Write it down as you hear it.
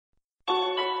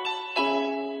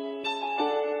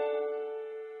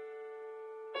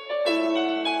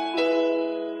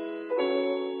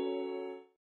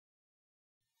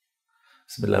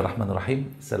بسم الله الرحمن الرحيم.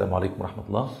 السلام عليكم ورحمة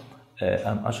الله.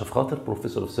 I'm Ashraf Khater,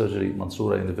 Professor of Surgery,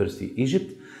 Mansoura University,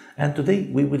 Egypt. And today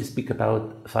we will speak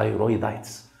about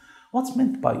thyroiditis. What's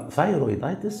meant by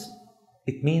thyroiditis?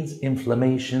 It means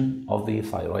inflammation of the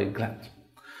thyroid gland.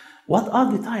 What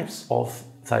are the types of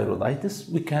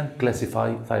thyroiditis? We can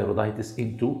classify thyroiditis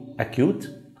into acute,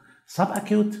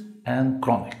 subacute, and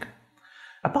chronic.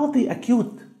 About the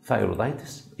acute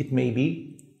thyroiditis, it may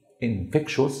be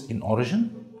infectious in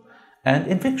origin, and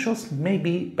infectious may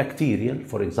be bacterial,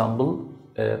 for example,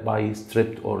 by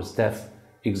strep or staph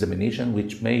examination,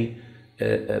 which may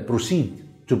proceed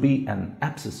to be an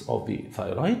abscess of the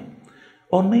thyroid,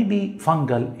 or maybe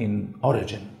fungal in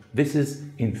origin. This is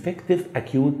infective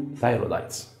acute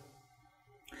thyroiditis.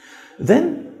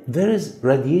 Then there is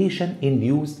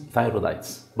radiation-induced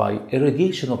thyroiditis. By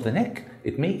irradiation of the neck,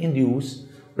 it may induce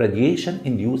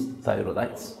radiation-induced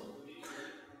thyroiditis.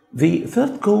 The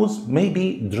third cause may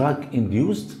be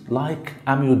drug-induced, like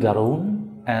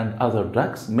amiodarone and other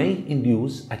drugs may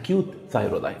induce acute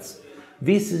thyroiditis.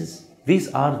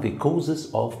 These are the causes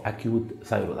of acute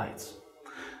thyroiditis.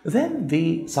 Then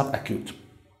the subacute.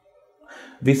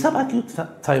 The subacute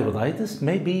thyroiditis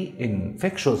may be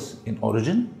infectious in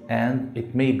origin, and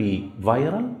it may be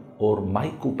viral or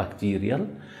mycobacterial,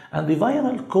 and the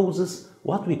viral causes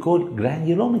what we call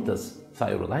granulomatous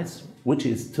thyroiditis, which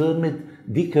is termed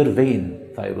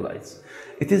decurvane thyroiditis.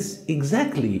 It is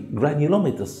exactly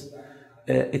granulomatous.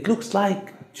 It looks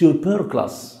like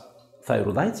tuberculous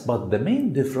thyroiditis, but the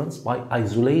main difference by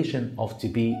isolation of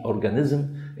TB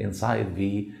organism inside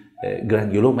the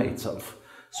granuloma itself.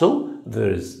 So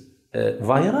there is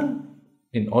viral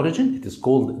in origin, it is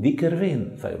called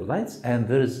decurvane thyroiditis, and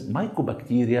there is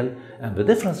mycobacterial, and the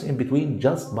difference in between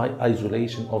just by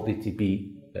isolation of the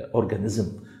TB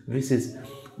organism. This is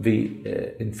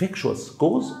the infectious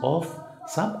cause of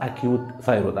subacute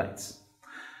thyroiditis.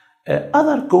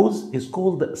 Other cause is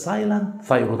called silent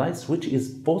thyroiditis, which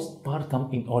is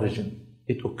postpartum in origin.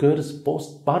 It occurs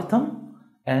postpartum,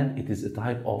 and it is a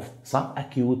type of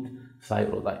subacute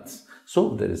thyroiditis.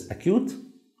 So there is acute,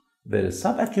 there is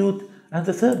subacute, and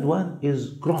the third one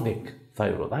is chronic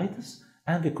thyroiditis.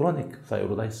 And the chronic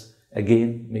thyroiditis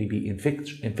again may be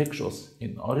infectious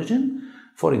in origin.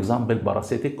 For example,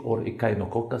 parasitic or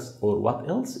echinococcus or what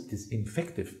else. It is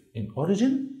infective in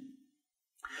origin.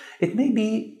 It may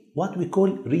be what we call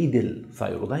renal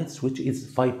thyroiditis, which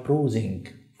is fibrosing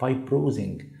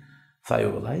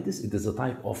thyroiditis. It is a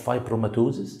type of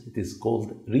fibromatosis. It is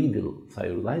called renal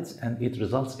thyroiditis, and it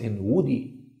results in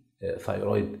woody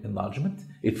thyroid enlargement.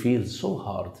 It feels so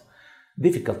hard,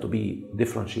 difficult to be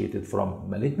differentiated from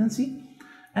malignancy.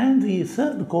 And the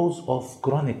third cause of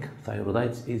chronic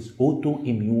thyroiditis is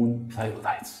autoimmune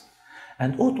thyroiditis.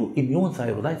 And autoimmune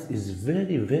thyroiditis is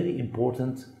very, very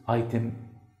important item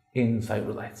in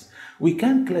thyroiditis. We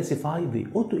can classify the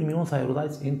autoimmune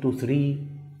thyroiditis into three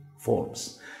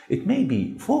forms. It may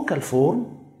be focal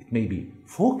form,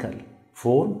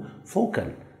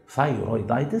 focal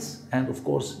thyroiditis, and of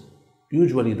course,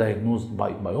 usually diagnosed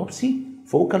by biopsy,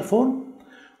 focal form,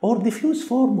 or diffuse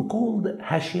form called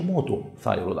Hashimoto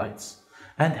thyroiditis.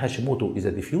 And Hashimoto is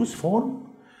a diffuse form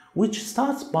which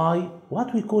starts by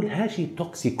what we call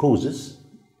hashitoxicosis,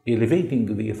 elevating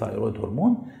the thyroid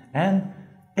hormone, and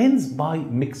ends by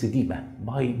myxedema,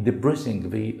 by depressing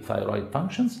the thyroid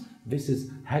functions. This is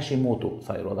Hashimoto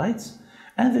thyroiditis.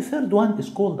 And the third one is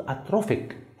called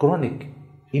atrophic chronic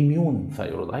immune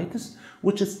thyroiditis,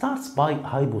 which starts by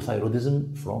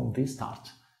hypothyroidism from the start.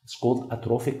 It's called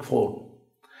atrophic form.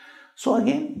 So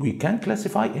again, we can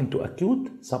classify into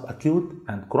acute, subacute,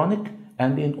 and chronic,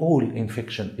 and in all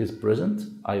infection is present,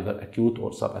 either acute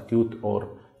or subacute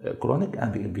or chronic.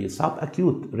 And in the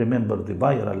subacute, remember the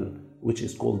viral, which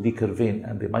is called decurvane,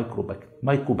 and the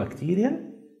mycobacterial.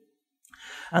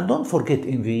 And don't forget,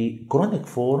 in the chronic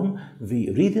form,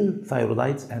 the renal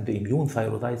thyroiditis and the immune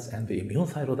thyroiditis, and the immune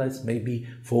thyroiditis may be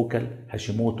focal,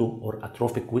 Hashimoto, or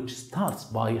atrophic, which starts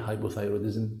by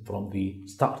hypothyroidism from the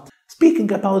start.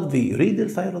 Speaking about the renal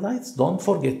thyroiditis, don't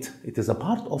forget, it is a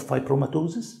part of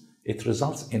fibromatosis. It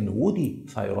results in woody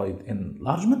thyroid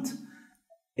enlargement.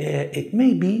 It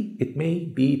may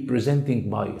be presenting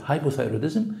by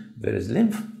hypothyroidism. There is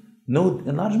lymph node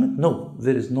enlargement? No,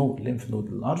 there is no lymph node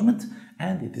enlargement,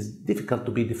 and it is difficult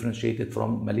to be differentiated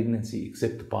from malignancy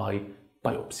except by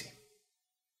biopsy.